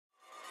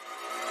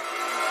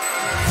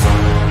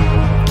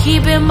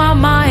keeping my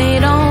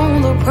mind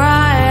on the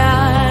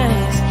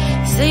prize,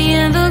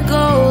 seeing the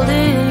gold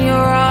in your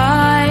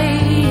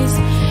eyes,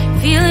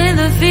 feeling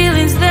the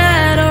feelings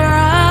that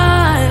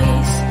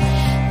arise.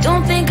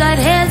 Don't think I'd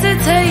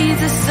hesitate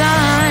to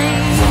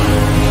sign.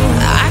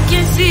 I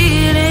can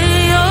see it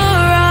in your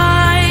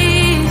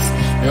eyes,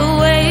 the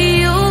way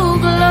you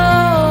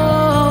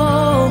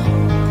glow.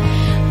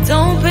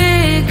 Don't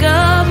pick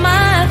up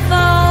my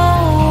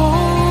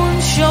phone,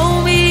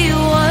 show me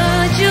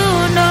what you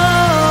know.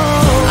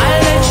 I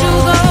let you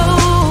go,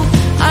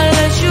 I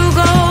let you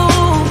go.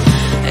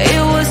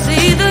 It was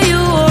either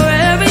you or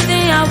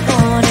everything I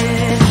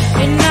wanted,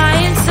 and I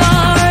ain't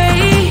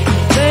sorry,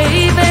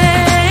 baby.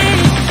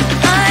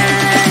 I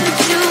let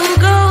you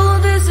go,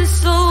 this is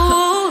so.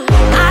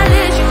 I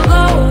let you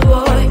go,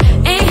 boy,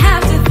 ain't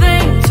have to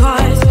think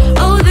twice.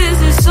 Oh, this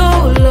is so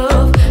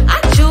love. I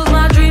chose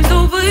my dreams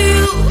over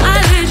you. I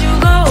let you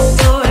go,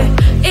 boy,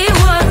 it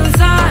wasn't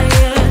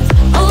science.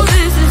 Oh,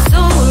 this is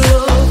so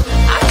love.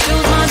 I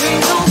chose my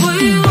dreams over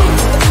you.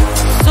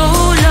 So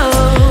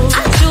love.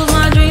 I chose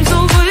my dreams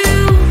over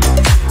you.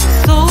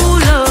 So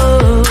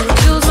love. I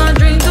chose my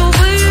dreams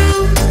over you.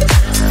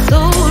 So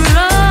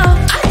love.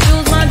 I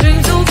chose my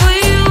dreams over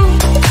you.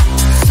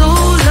 So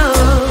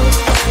love.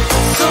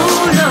 So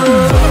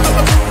love.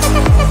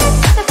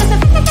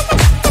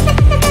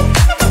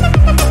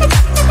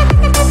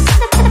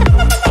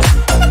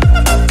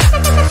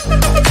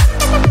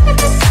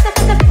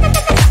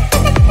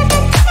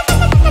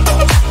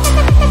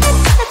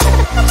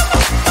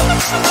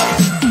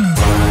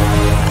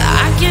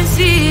 I can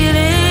see it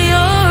in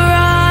your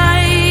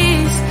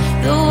eyes,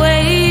 the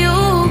way you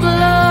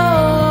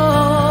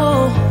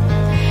glow.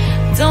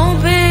 Don't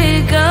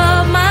pick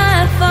up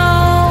my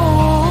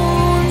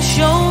phone,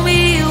 show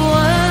me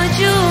what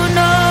you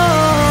know.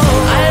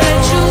 I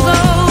let you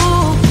go,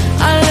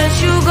 I let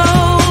you go.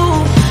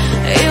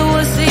 It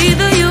was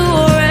either you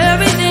or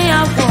everything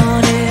I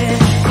wanted,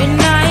 and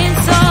I ain't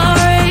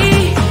sorry,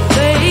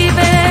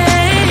 baby.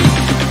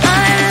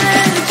 I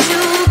let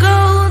you go,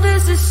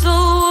 this is so.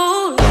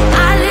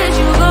 I let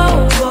you go,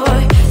 boy,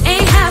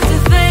 ain't have to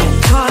think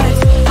twice.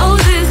 Oh,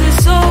 this is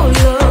so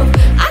love.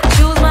 I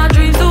chose my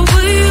dreams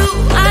over you.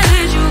 I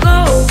let you go,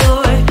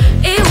 boy,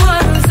 it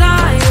wasn't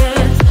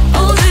science.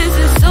 Oh, this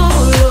is so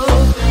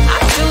love. I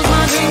chose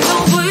my dreams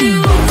over you.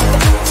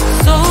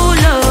 So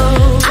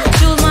love. I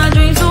chose my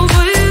dreams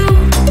over you.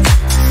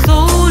 So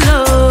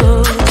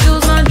love. I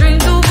chose my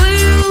dreams over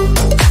you.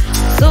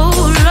 So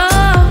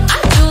love. I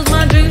chose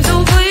my dreams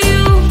over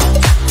you.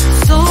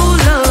 So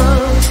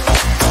love.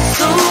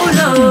 So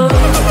love.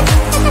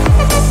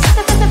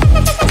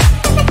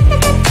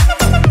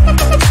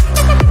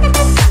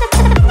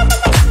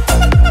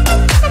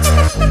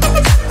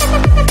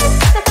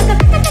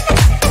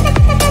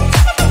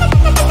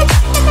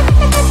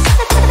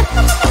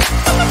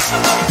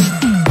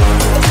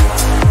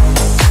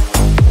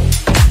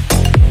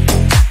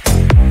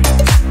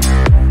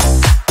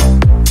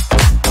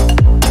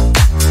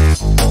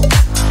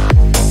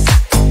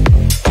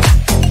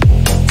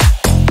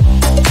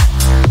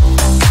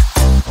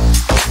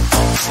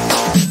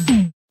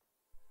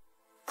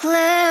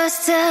 Close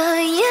to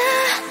you,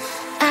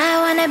 I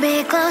wanna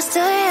be close to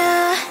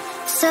you,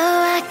 so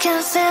I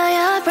can feel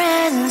your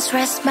presence,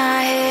 rest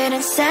my head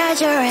inside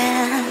your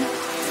hand.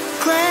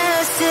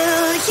 Close to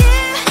you,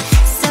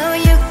 so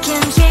you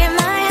can hear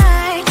my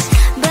heart,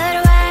 but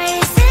why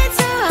is it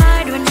so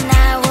hard when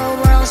our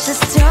worlds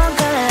just don't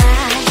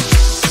collide?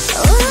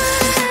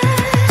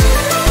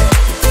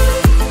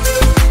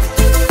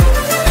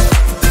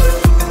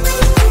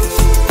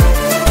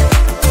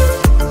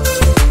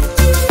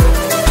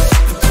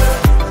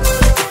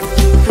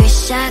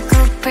 Wish I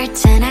could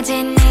pretend I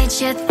didn't need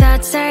your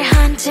thoughts are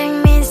haunting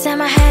me inside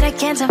my head, I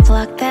can't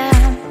unplug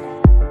them.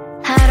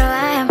 How do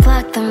I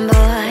unplug them,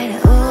 boy?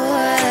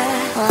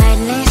 Ooh,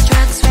 lightning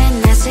strikes when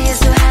I see you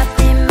so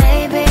happy.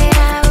 Maybe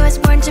I was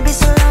born to be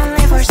so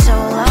lonely for so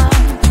long.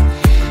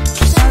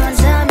 Can someone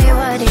tell me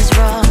what is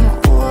wrong?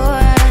 Ooh,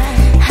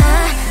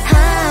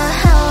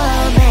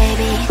 oh,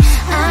 baby,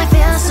 I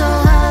feel so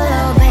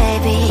hollow,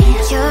 baby.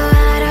 You're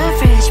out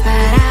of reach,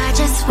 but I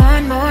just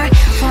want more,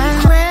 one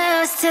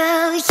close to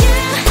you.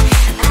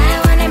 I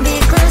wanna be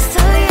close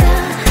to you,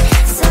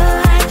 so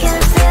I can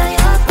feel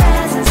your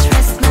presence,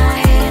 rest my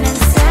head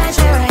inside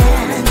your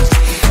hand.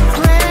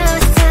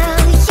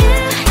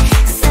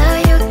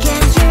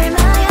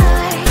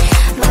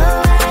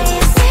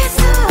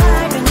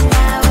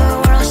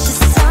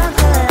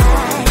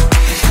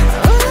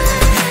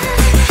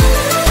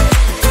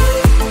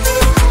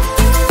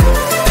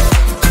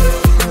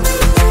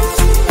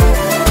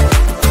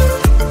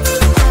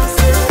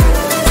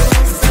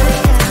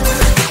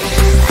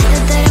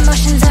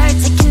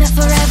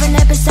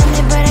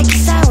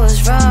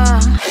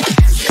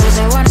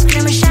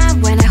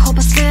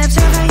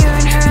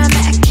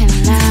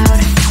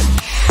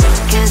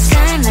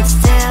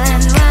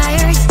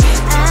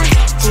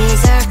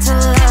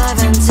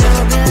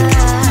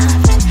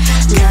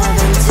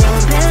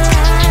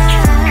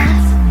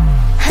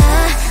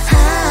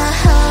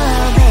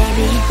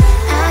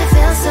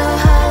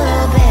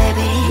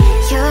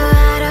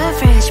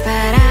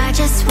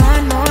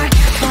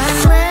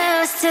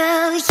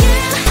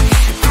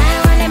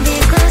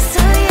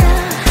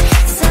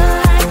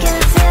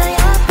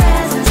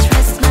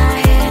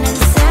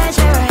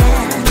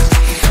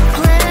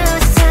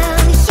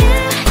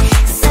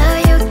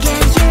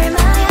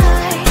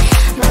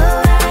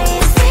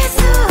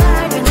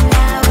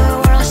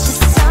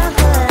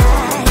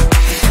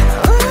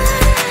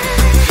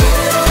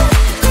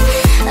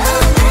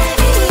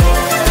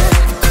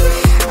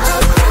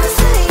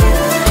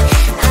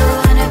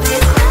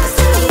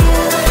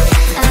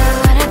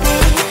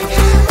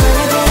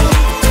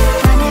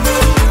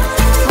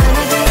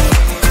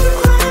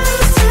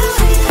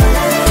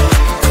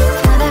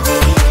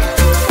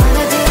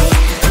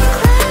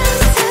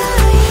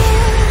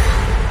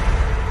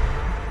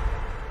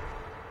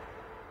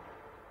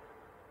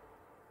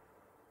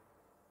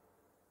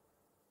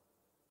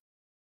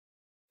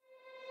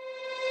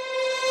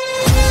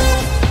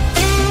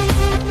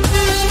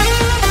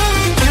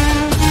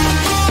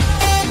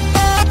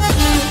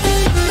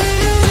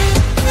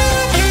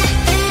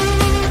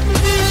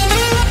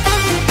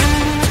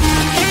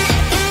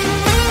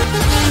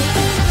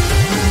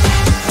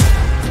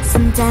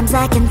 Sometimes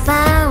I can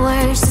find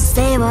words to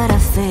say what I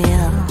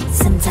feel.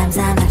 Sometimes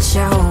I'm not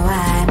sure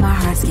why my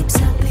heart skips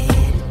a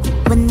beat.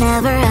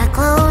 Whenever I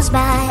close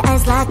my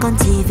eyes like on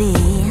TV,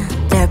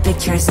 there are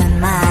pictures in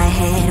my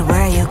head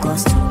where you're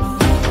close to me.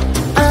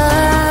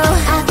 Oh,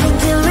 I think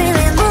you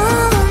really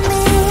move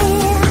me.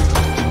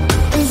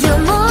 You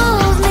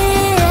move me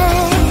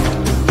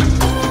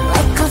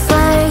like a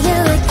fire, you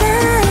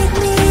ignite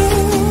me,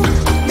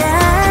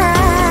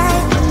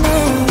 ignite me.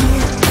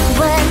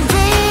 When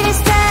did it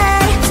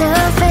start to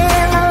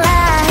feel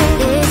alive?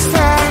 Each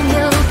time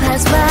you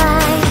pass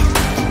by,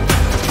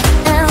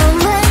 and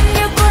when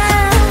you're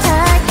gone,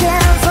 I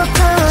can't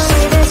focus.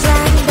 Shivers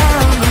run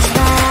down my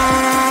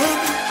spine.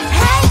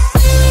 Hey.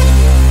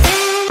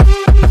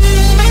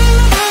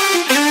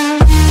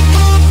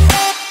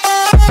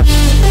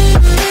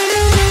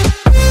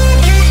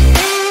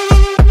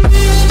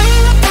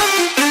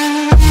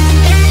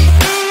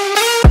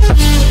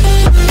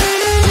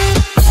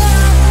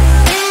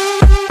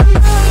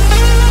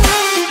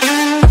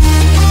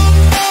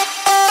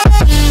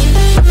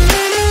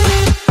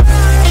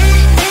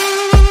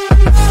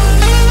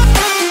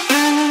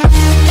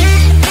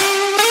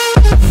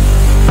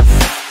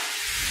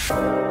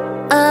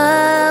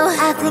 Oh,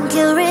 I think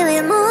you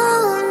really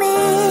move me.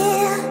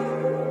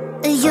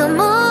 You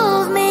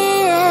move me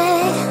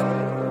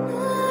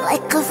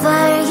like a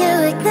fire, you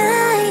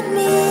ignite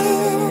me,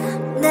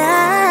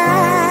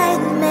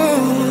 ignite me.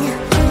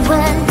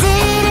 When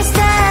did it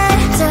start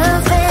to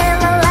feel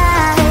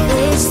alive?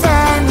 Each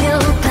time you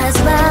pass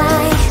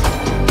by,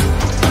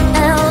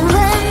 and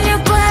when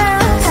you're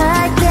gone,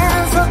 I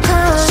can't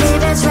focus.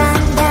 Shivers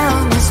run down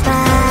my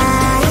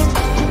spine.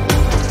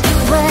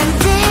 When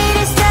did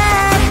it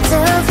start to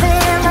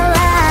feel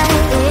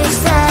alive? Each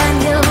time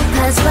you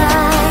pass by,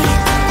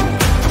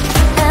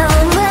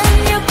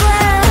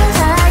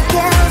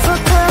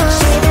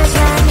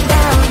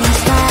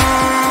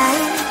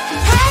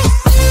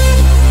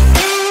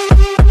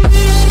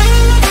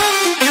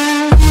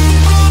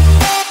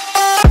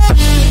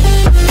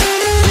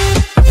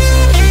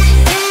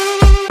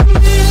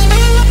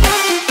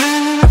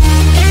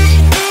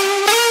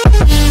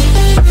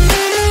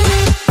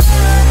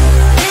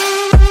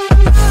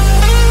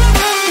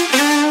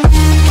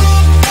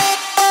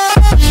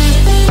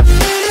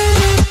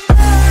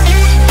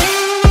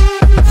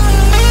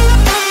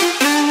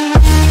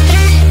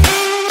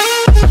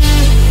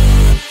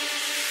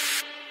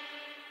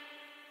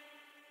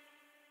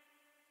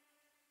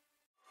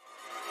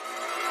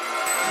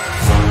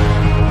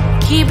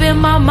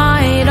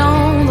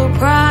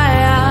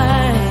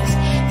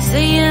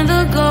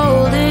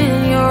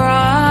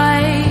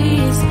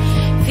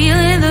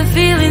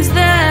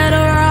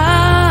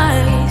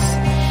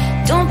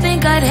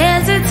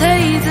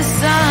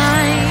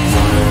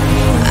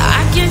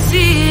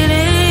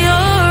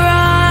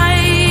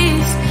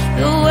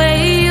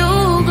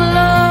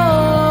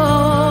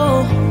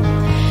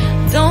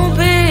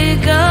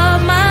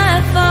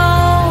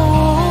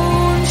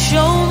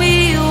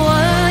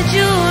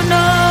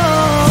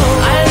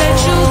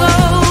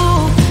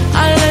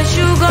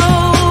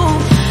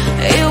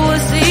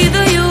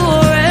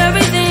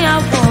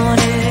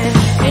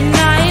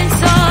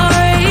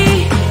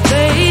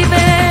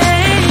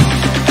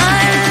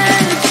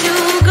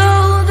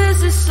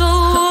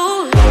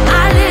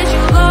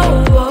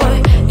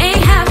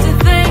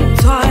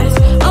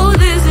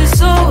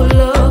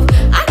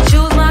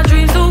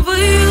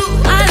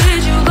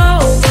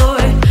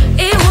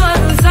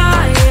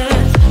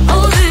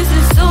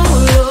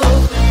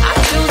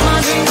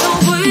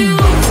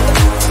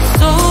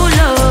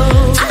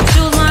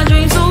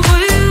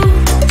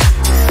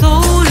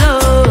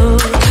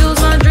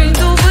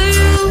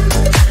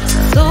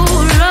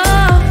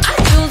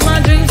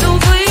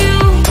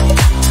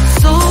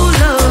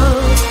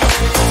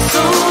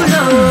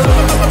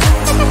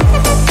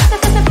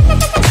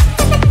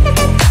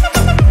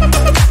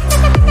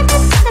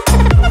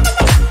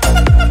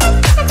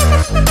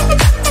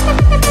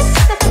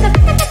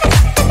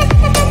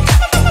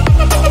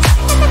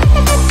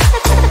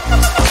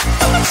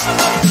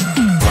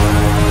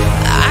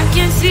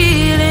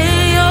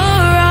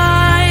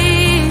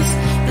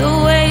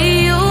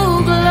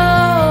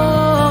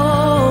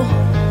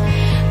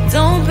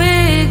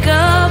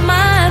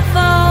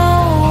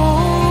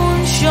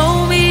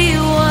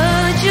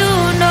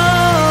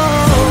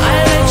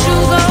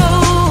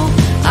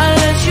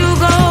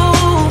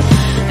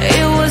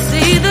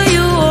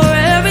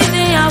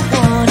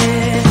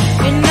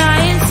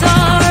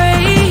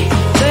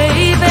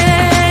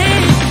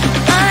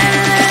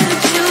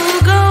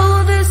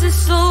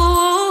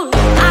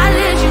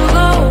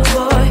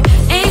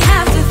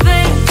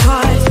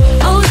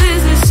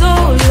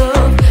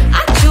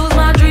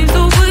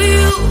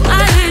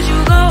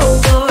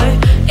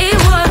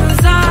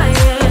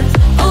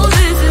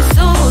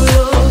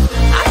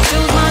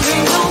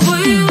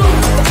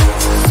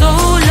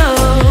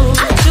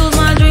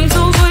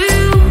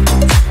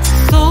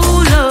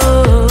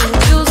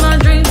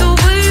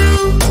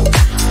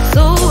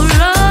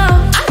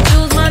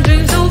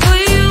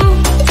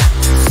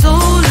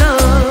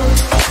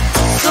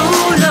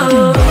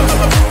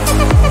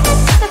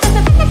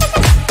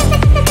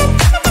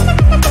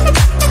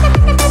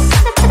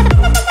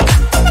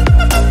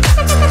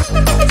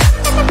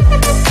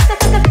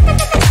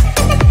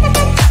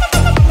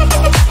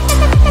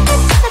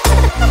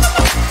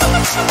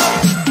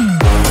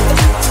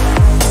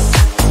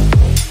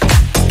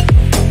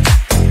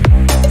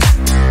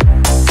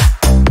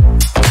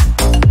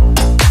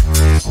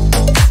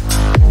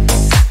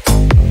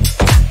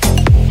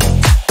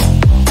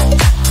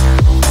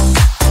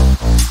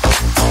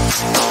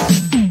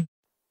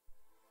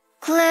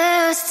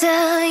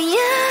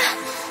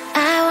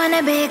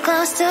 wanna be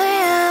close to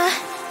you,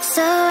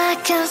 so I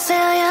can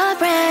feel your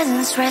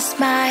presence. Rest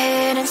my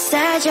head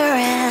inside your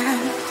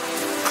hand.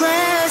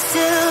 Close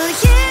to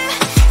you,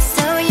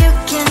 so you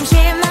can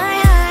hear my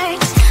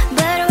heart.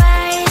 But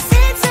why is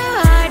it so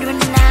hard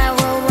when our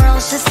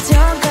worlds just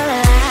don't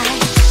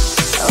collide?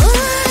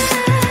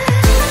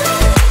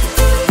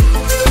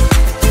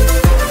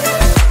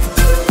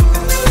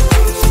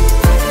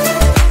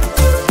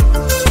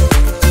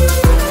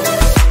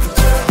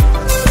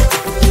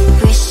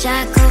 Wish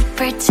I could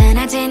pretend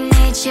I didn't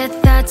need your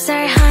thoughts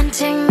are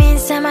haunting me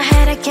inside my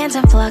head. I can't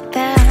unplug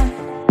them.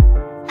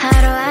 How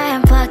do I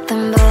unplug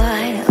them,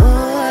 boy?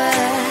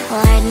 Ooh,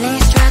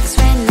 lightning strikes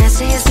when I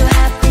see you so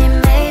happy.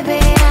 Maybe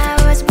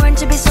I was born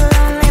to be so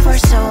lonely for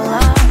so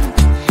long.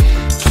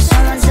 Can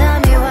someone tell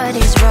me what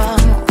is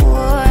wrong?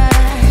 Ooh,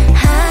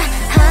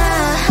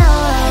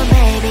 oh,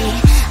 baby,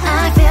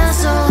 I feel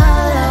so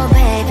hollow,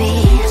 baby.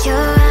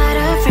 You're out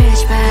of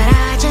reach, but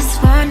I just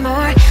want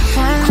more.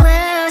 One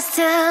close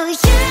to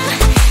you.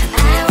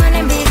 I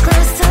wanna be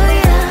close to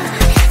you,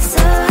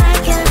 so I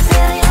can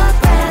feel your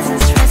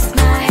presence. Rest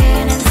my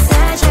head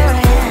inside your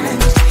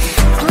hand.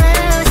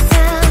 Close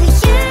to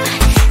you,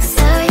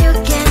 so you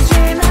can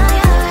hear my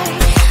heart.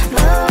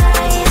 But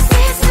why is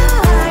it so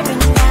hard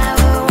when our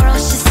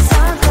worlds just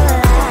don't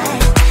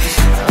collide?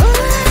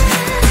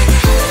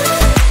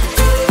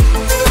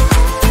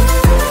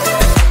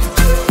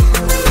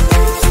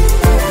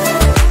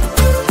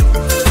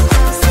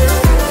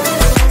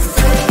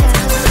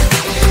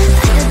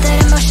 I know that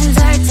emotions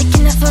are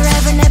taking up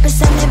forever, never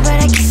beside me, but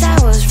I guess I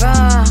was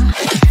wrong.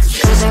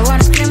 Cause I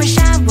wanna scream and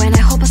shout when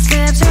I hope I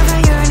slips over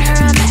you and her,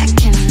 I'm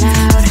backing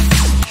out.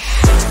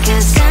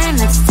 Cause I'm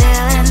not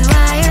still and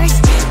wired.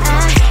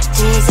 I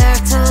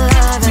deserve to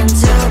love and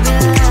to be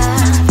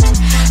loved.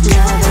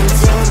 Love and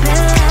to be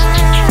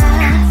loved.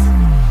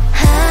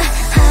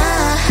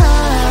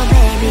 Oh,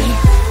 baby,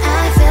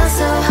 I feel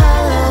so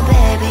hollow,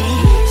 baby.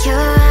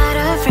 You're out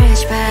of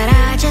reach, but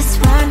I just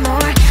want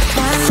more.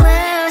 One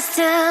close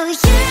to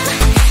you.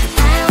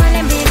 I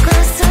wanna be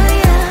close to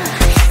you,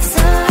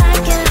 so I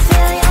can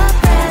feel your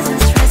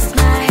presence. Rest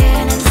my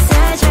head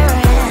inside your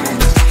hand.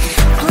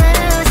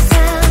 Close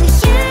to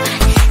you,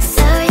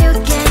 so you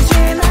can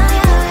hear my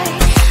heart.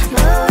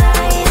 But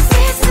why is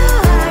it so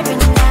hard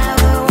when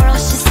our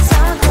worlds just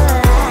don't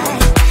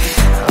collide?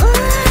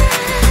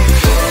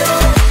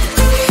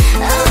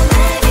 Oh,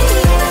 baby,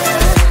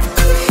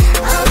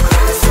 I'm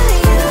close to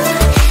you.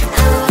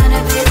 I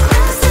wanna be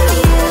close to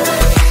you.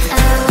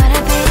 I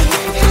wanna be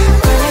close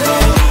to you.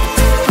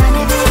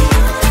 Wanna be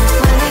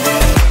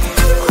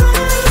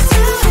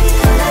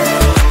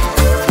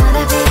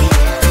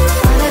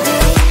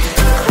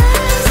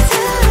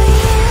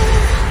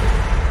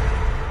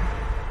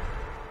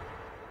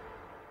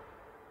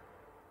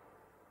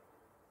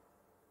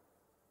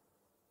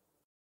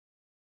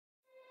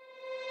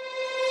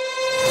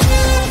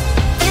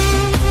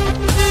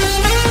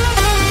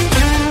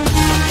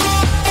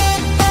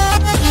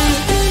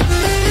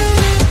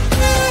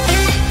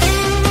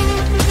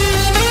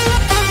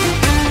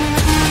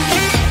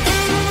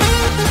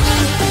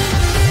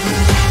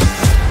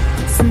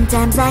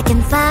Sometimes I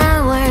can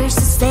find words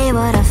to say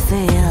what I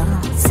feel.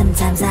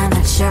 Sometimes I'm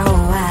not sure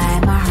why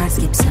my heart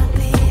skips a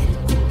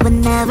beat.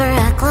 Whenever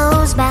I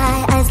close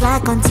my eyes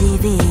like on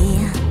TV,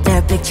 there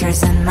are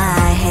pictures in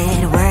my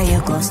head where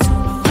you're close to me.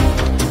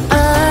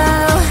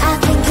 Oh, I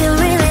think you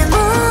really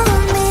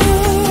move me.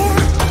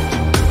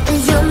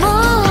 You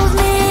move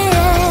me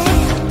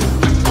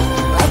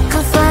like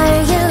a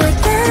fire, you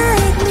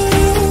ignite me.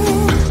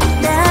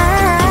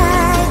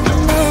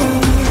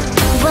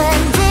 When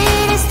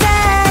did it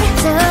start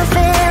to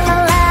feel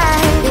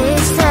alive?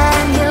 Each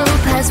time you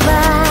pass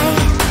by,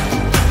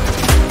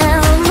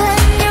 and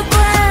when you're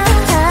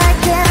gone, I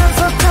can't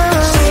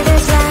focus.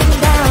 Shivers running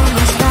down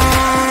my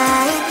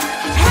spine.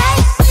 Hey.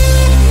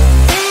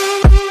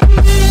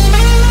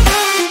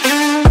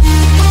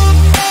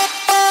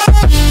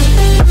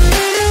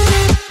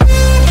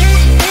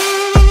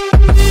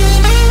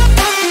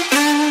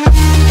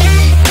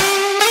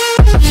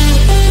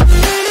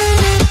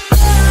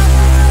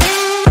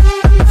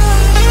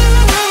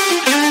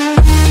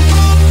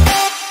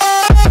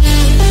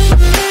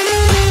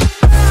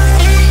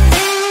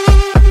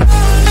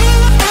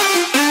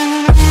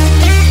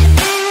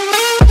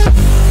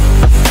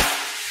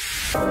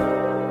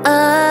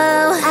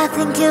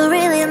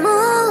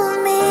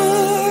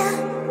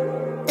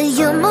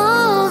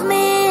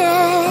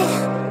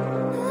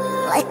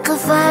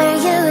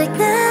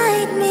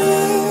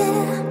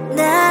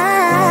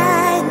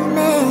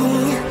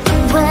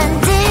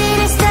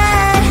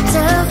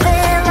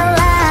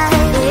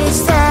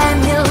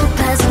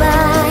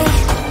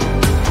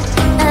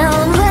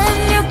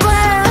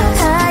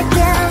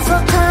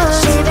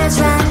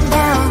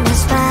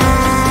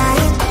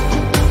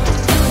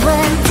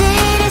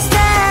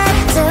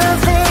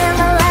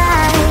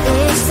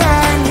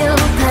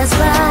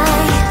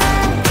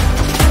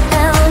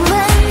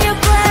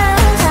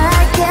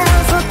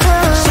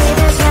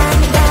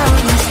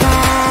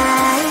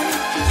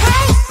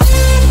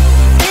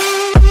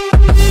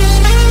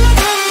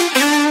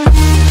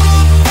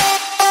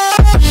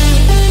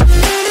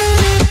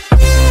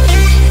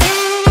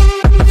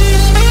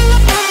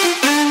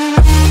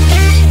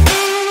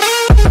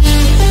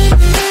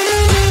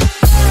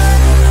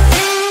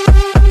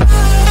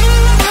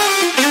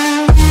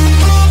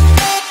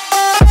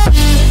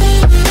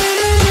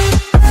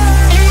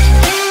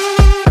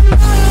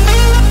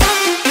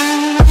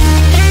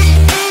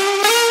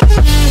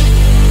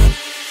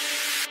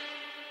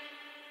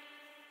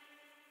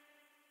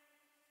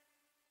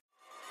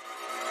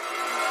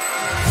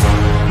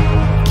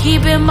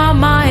 my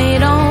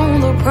mind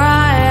on the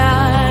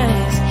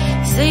prize,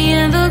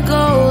 seeing the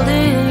gold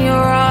in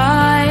your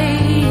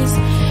eyes,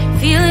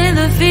 feeling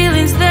the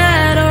feelings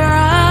that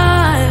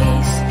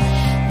arise.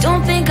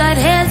 Don't think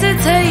I'd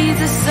hesitate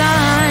to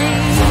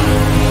sign.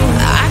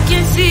 I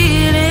can see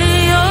it in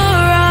your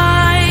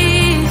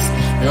eyes,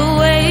 the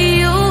way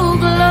you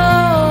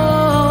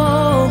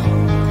glow.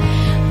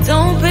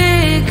 Don't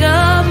pick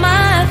up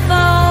my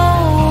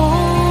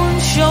phone,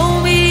 show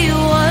me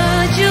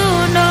what you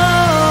know.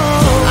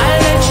 I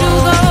let you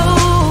go,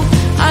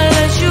 I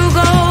let you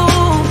go.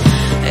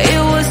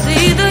 It was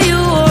either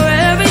you or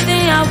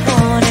everything I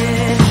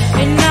wanted,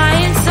 and I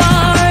ain't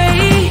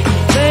sorry,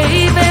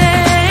 baby.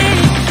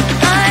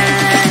 I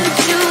let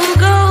you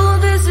go,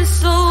 this is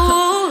so.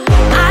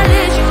 I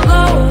let you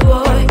go,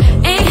 boy,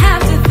 ain't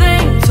have to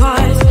think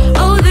twice.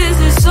 Oh, this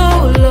is so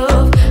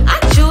love. I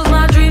chose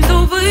my dreams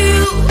over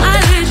you. I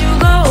let you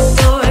go,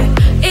 boy,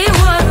 it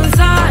wasn't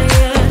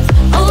science.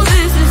 Oh,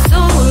 this is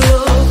so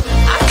love.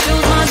 I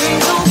chose my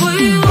dreams over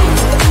you.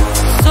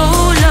 So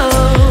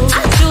love.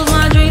 I chose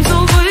my dreams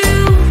over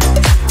you.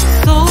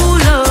 So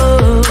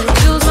love. I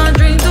chose my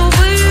dreams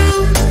over you.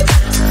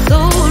 So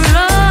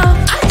love.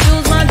 I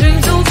chose my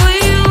dreams over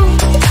you.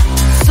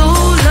 So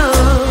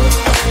love.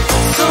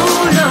 So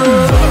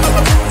love.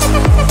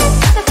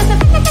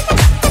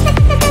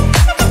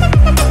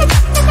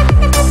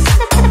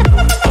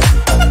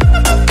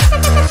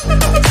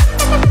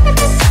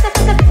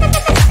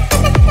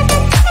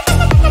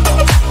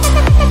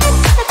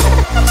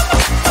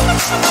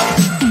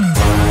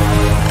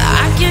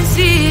 I can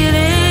see it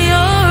in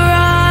your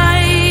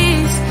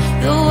eyes,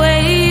 the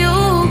way you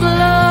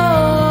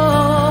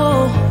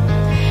glow.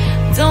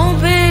 Don't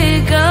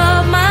pick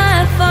up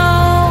my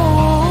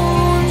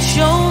phone,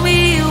 show me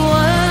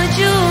what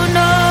you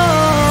know.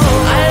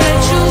 I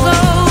let you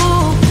go,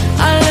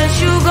 I let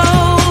you go.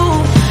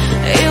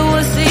 It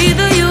was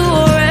either you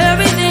or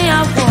everything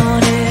I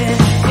wanted,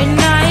 and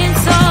I ain't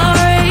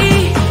sorry,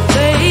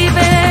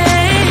 baby.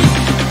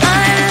 I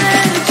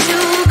let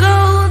you go,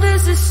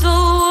 this is so.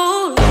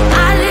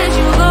 I let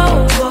you go,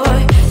 boy,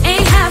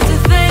 ain't have to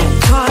think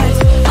twice.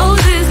 Oh,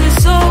 this is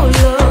so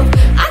love.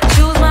 I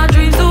chose my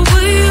dreams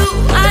over you.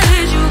 I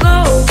let you go,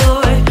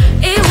 boy,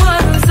 it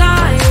wasn't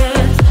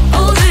science.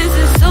 Oh, this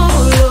is so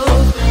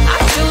love. I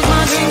chose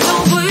my dreams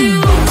over you.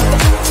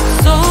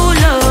 So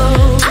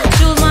love. I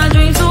chose my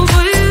dreams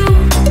over you.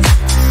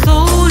 So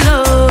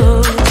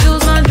love. I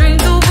chose my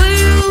dreams over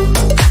you.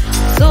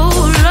 So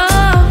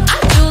love. I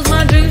chose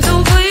my dreams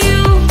over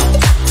you.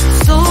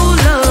 So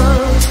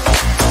love.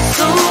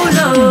 So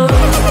love.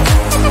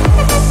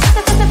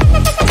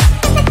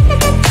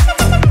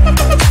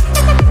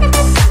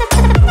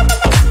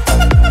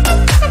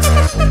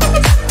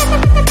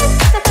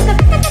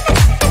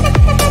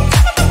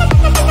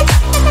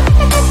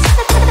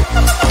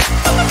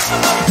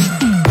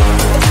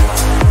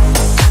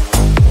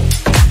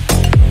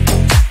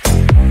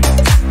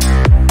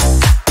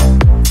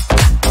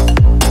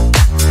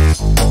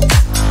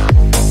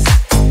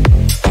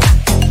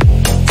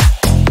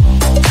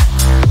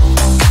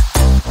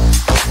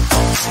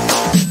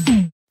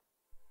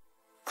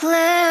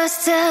 Close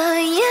to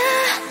you,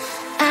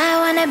 I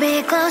wanna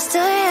be close to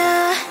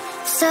you,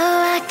 so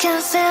I can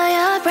feel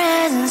your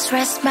presence,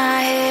 rest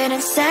my head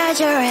inside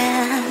your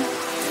hand.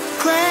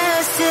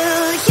 Close to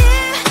you,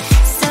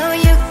 so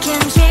you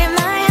can hear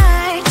my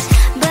heart,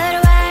 but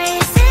why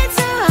is it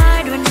so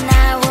hard when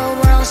our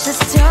worlds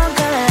just don't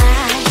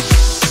collide?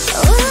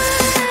 Ooh.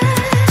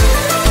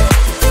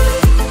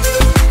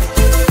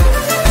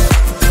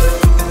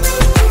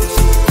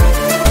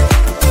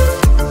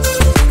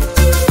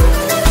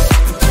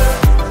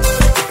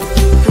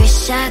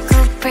 Wish I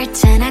could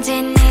pretend I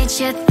didn't need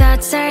your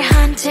thoughts are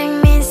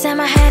haunting me inside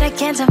my head, I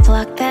can't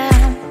unplug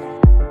them.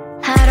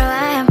 How do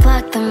I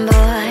unplug them,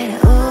 boy?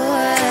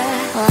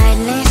 Ooh,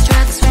 lightning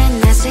strikes when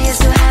I see you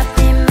so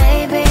happy.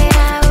 Maybe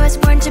I was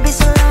born to be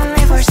so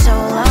lonely for so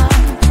long.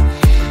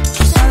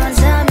 Can someone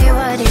tell me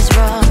what is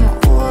wrong?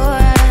 Ooh,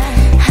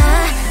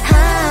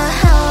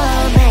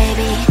 oh,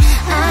 baby,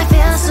 I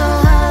feel so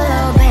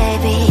hollow,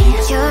 baby.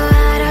 You're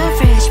out of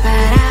reach,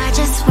 but I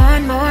just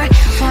want more.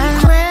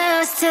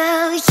 Close to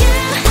you,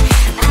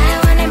 I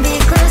wanna be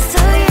close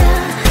to you,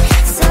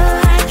 so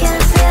I can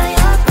feel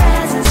your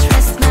presence,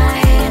 rest my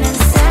head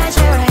inside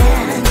your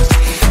hand.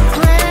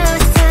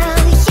 Close to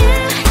you,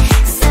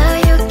 so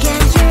you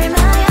can hear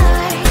my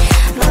heart,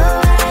 but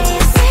why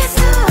is it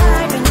so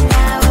hard when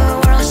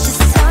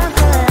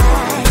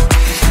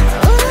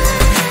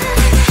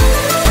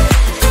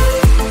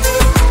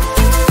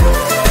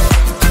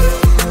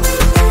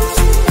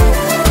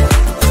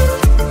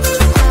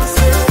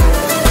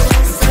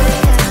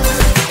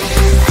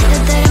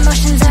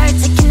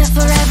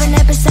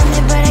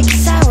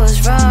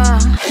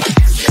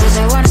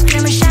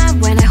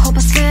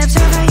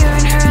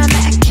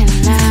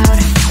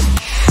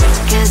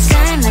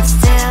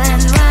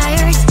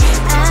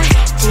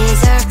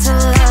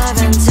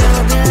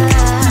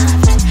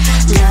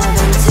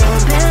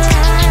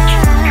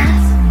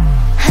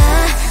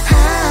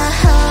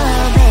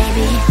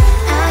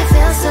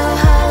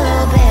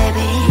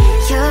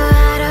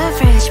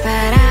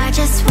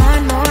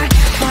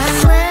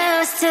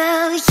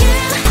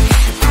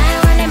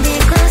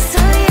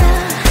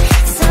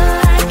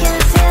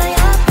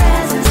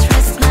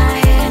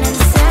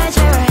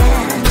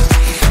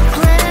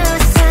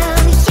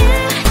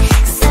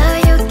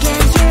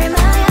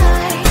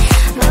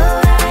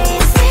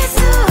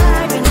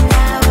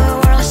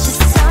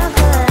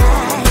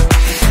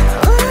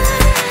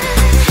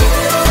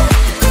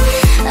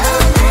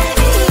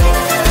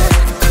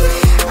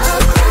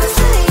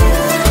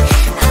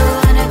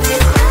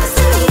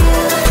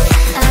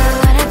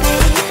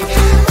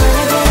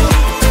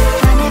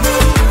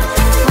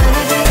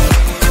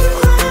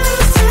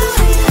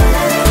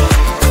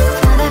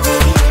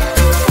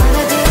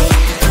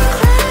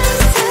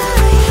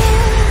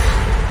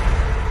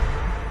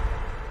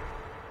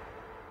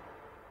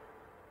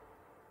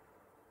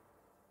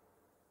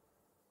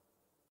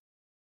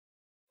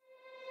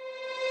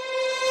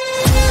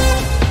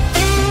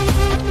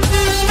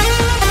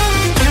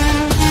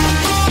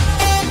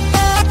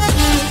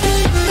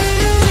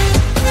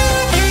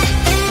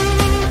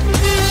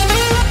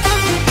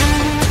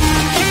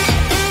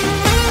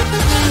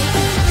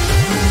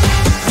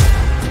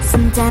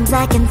Sometimes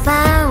I can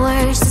find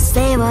words to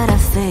say what I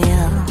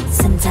feel.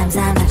 Sometimes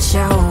I'm not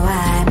sure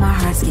why my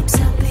heart skips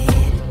a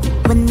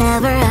beat.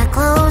 Whenever I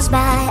close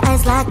my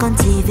eyes like on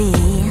TV,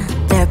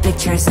 there are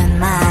pictures in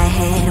my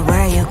head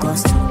where you're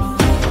close to me.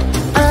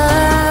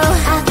 Oh,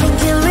 I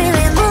think you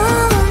really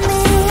move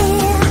me.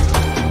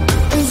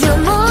 You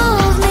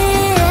move me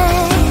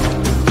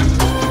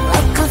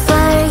like a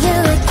fire, you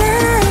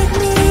ignite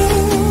me,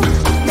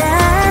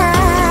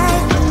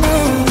 ignite me.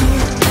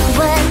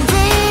 When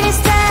did it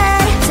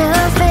start to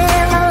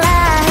feel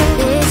alive?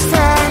 Each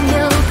time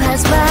you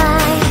pass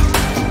by,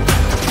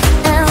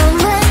 and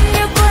when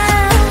you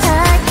close,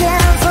 I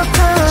can't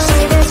focus.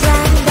 Shivers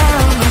run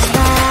down my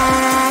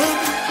spine.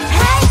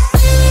 Hey.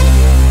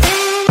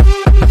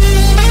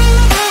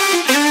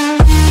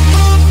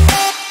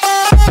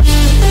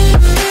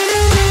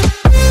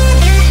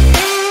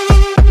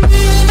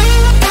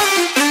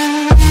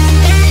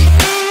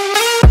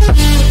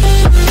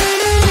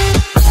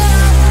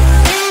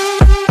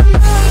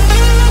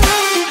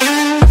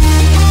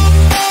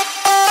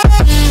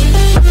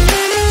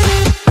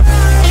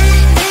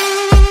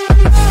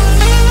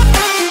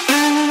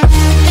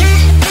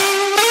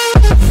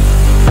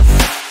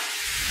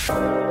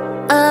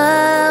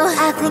 Oh,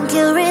 I think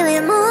you really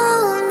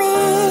move me.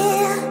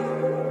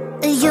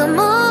 You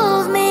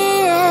move me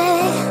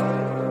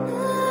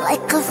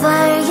like a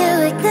fire, you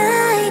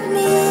ignite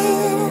me,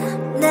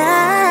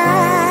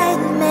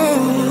 ignite me.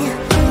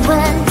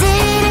 When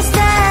did it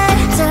start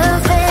to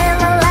feel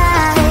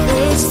alive?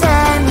 Each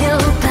time you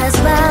pass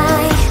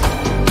by,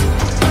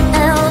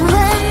 and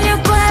when you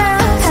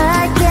close,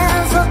 I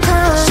can't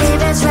focus.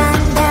 Shivers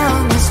run down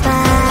my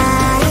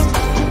spine.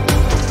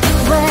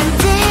 When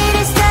did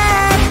it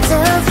start to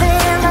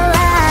feel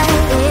alive?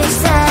 Each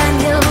time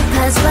you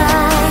pass by,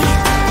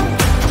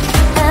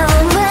 and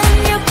when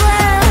you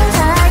close,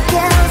 I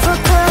can't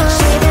focus.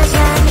 Shivers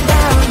run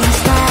down my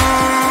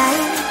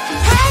spine.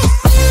 Hey.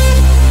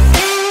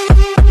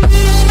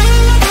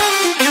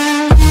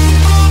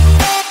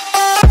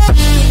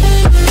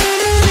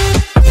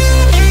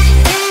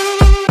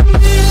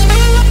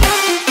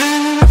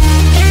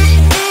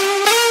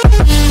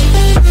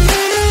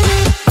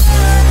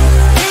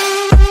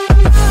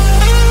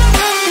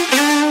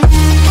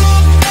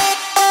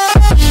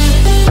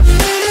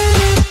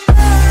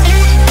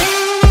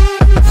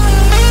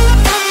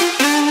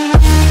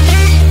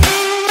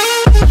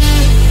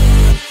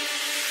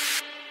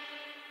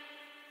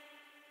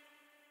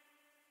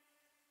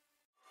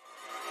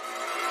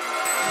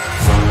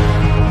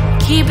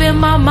 Keeping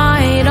my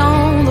mind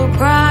on the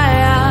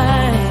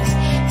prize,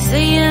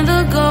 seeing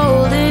the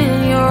gold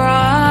in your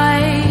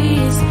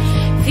eyes,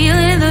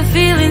 feeling the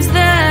feelings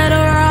that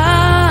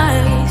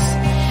arise.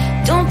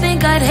 Don't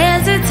think I'd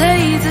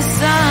hesitate to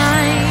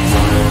sign.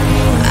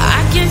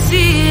 I can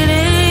see it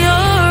in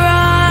your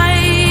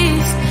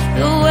eyes,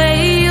 the way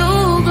you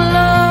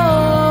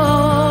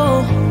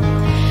glow.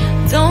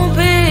 Don't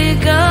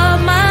pick up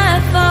my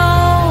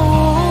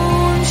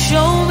phone,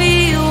 show me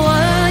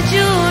what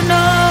you know.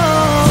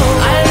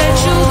 I let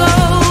you go,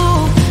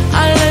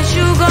 I let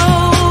you go.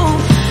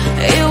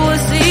 It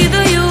was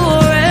either you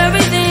or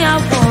everything I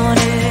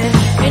wanted,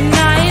 and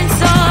I ain't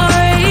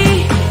sorry,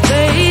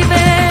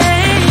 baby.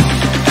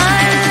 I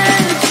let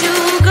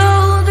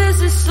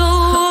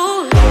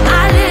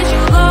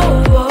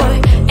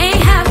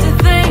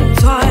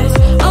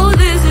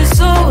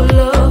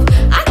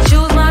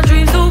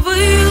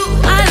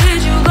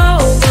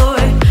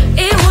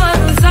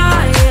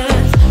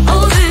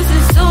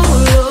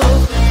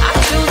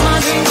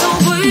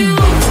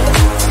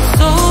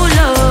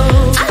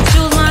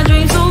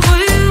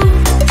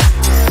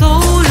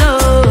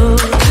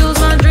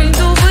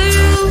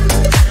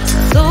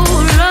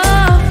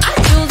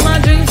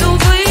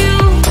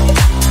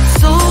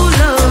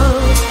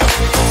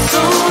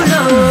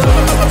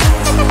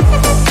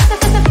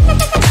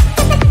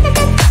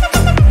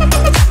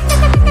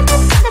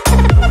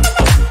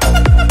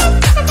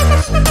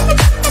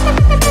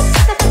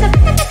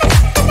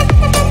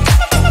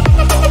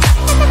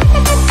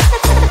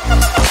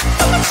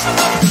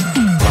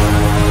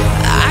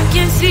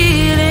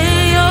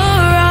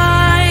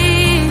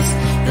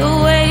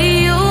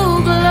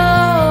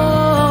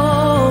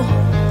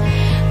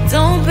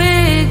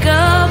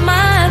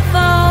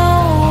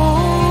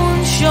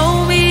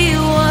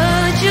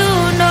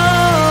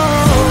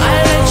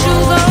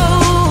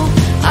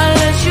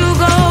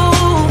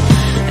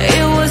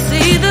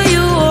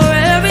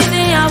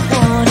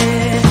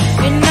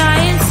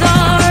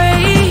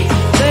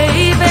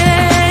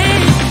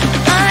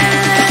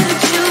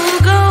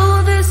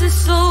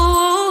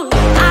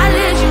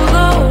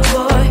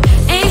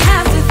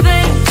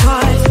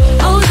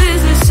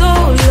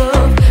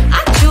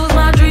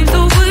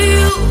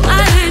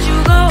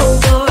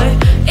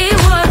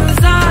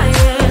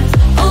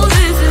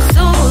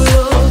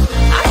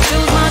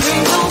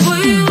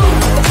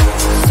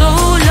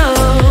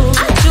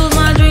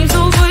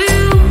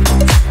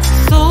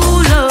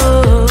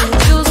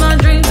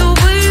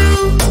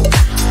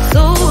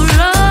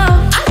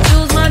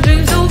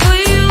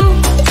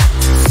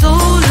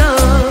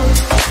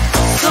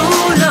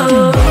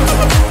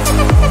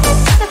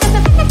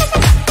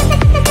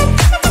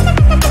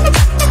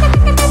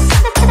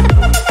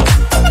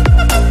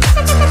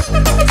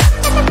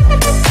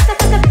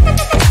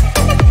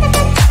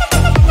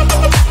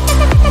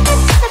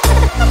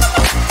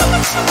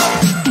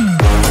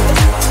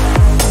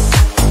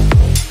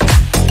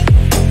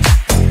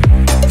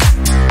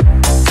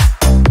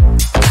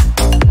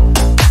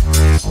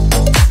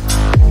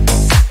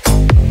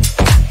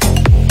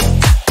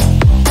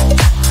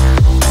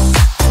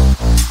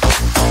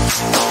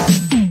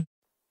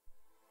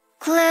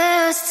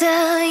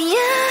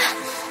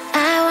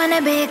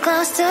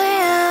close to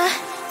you,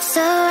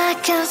 so I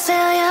can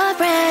feel your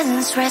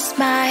presence. Rest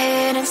my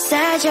head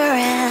inside your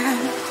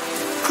hand.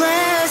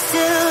 Close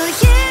to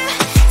you,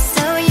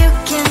 so you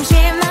can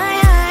hear my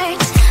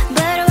heart.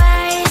 But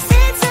why is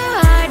it so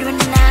hard when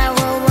our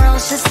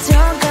worlds just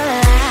don't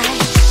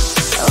collide?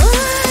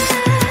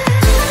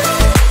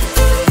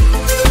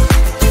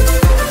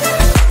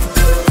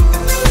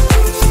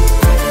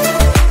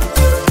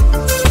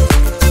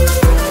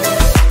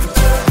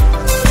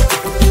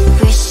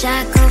 Wish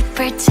I could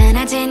pretend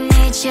I didn't need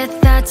your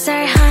thoughts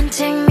are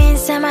haunting me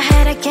inside my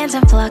head. I can't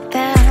unplug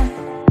them.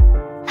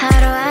 How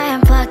do I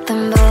unplug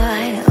them,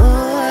 boy?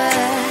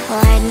 Ooh,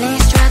 lightning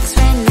strikes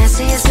when I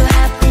see you so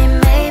happy.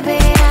 Maybe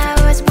I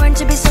was born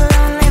to be so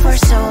lonely for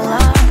so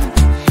long.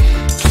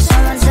 Can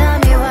someone tell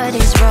me what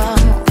is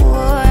wrong? Ooh,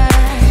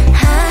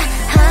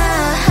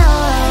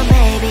 oh,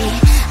 baby,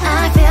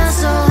 I feel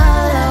so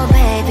hollow,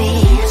 baby.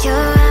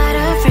 You're out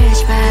of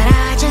reach, but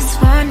I just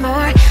want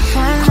more,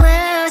 one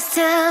close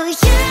to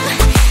you.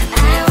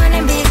 I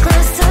wanna be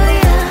close to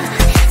you,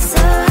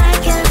 so I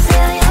can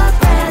feel your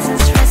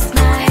presence. Rest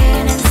my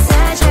head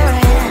inside your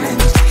hand.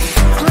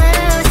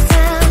 Close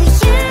to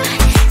you,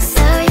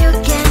 so you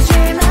can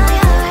hear my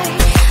heart.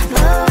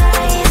 But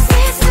why is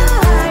it so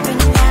hard when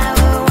our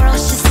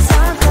worlds just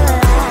don't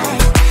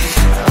collide?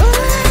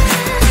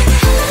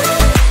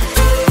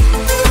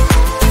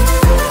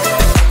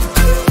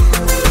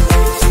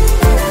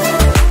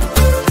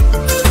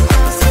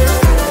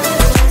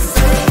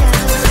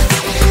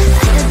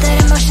 I know that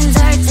emotions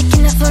are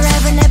taking up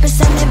forever, never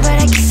beside me, but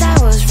I guess I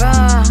was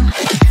wrong.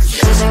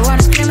 Cause I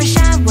wanna scream and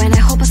shout when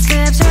I hope I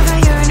still observe how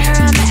you're in her,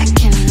 I'm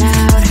acting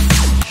out.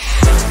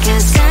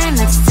 Cause I'm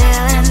not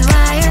still and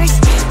wired.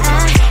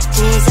 I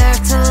deserve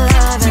to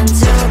love and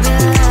to be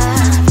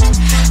loved.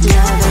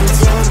 Love and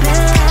to be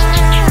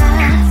loved.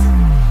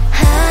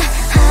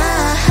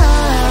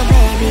 Oh,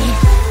 baby,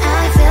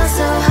 I feel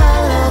so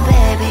hollow,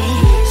 baby.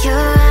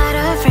 You're out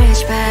of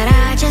reach, but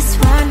I just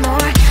want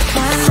more,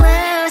 one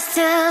close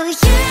to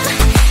you.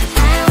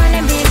 I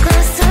wanna be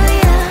close to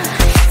you,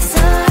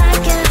 so I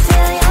can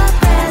feel your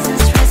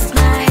presence. Rest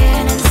my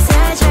head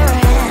inside your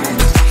hand.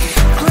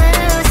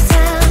 Close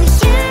to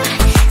you,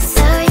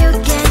 so you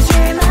can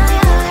hear my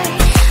heart.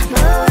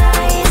 But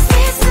why is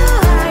it so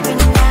hard when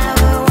our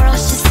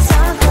worlds just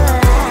don't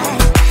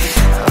collide?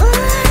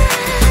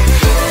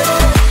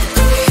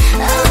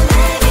 Oh,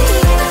 baby,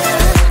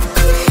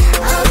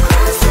 oh,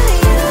 close to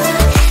you.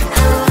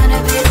 I wanna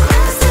be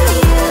close to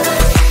you.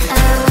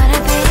 I wanna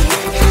be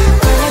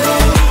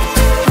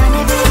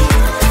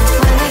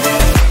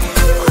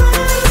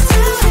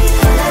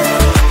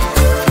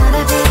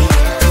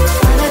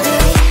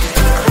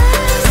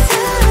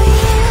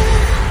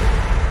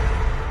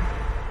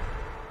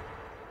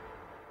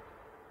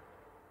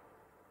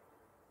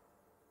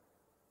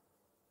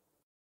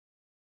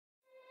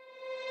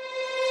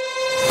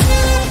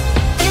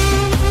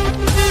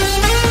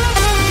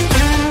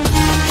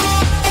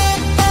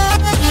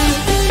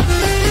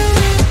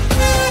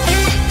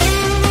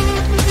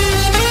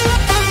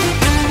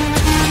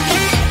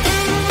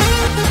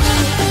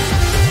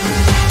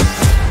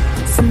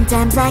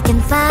Sometimes I can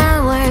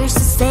find words to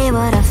say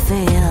what I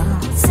feel.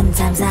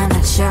 Sometimes I'm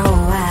not sure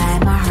why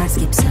my heart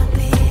skips a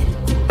beat.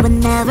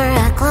 Whenever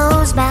I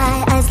close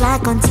my eyes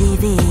like on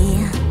TV,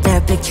 there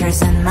are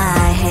pictures in my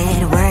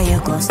head where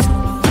you're close to me.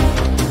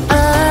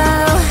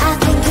 Oh, I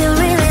think you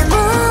really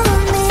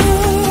move me.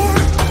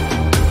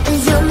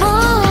 You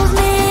move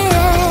me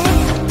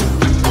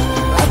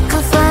like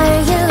a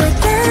fire, you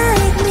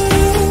ignite me,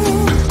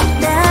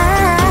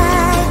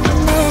 ignite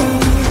me.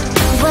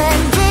 When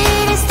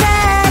did it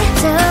start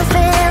to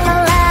feel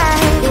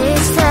alive?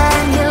 Each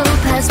time you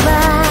pass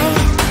by,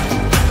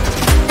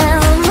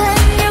 and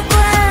when you're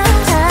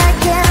close, I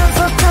can't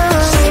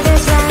focus.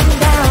 Shivers run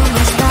down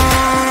my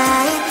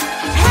spine.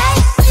 Hey.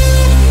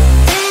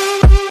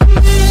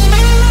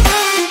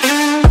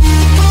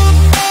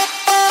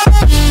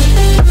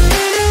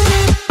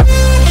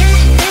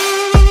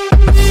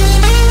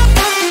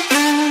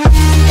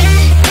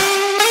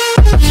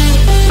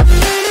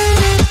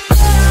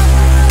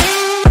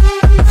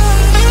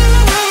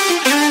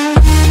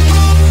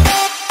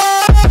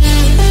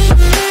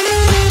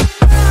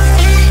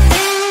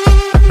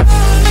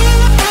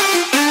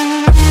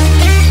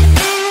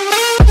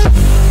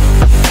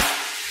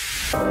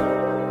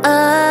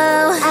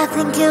 Oh, I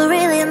think you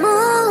really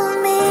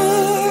move me.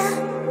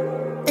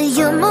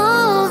 You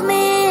move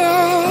me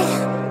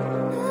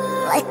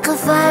like a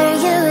fire,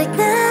 you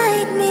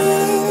ignite me,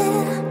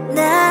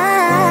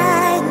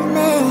 ignite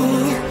me.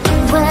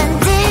 When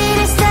did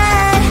it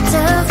start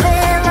to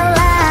feel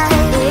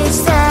alive? Each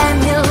time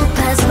you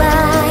pass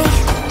by,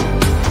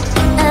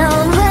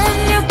 and when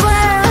you're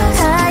close,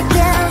 I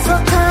can't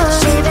focus.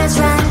 Shivers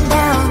run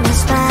down my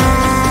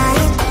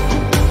spine.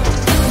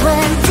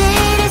 When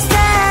did it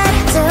start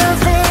to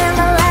feel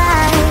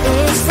alive?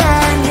 Each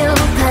time you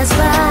pass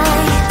by,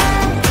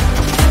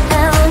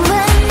 and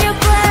when you're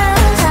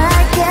close, I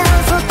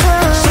can't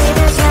focus.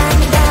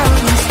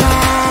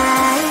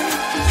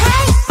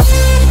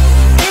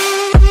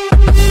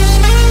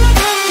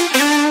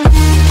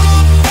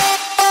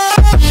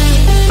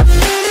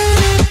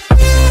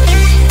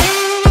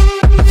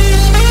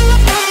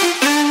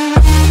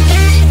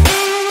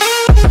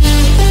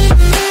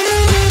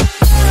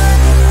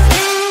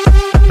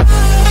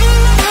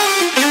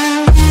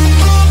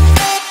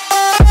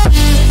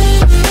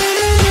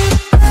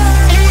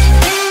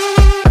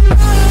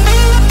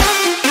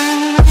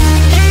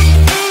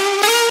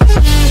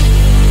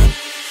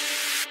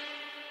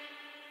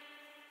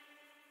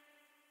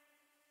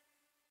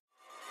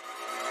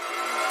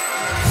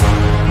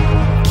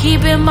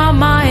 keeping my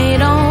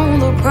mind on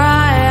the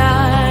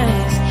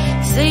prize,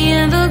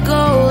 seeing the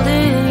goal.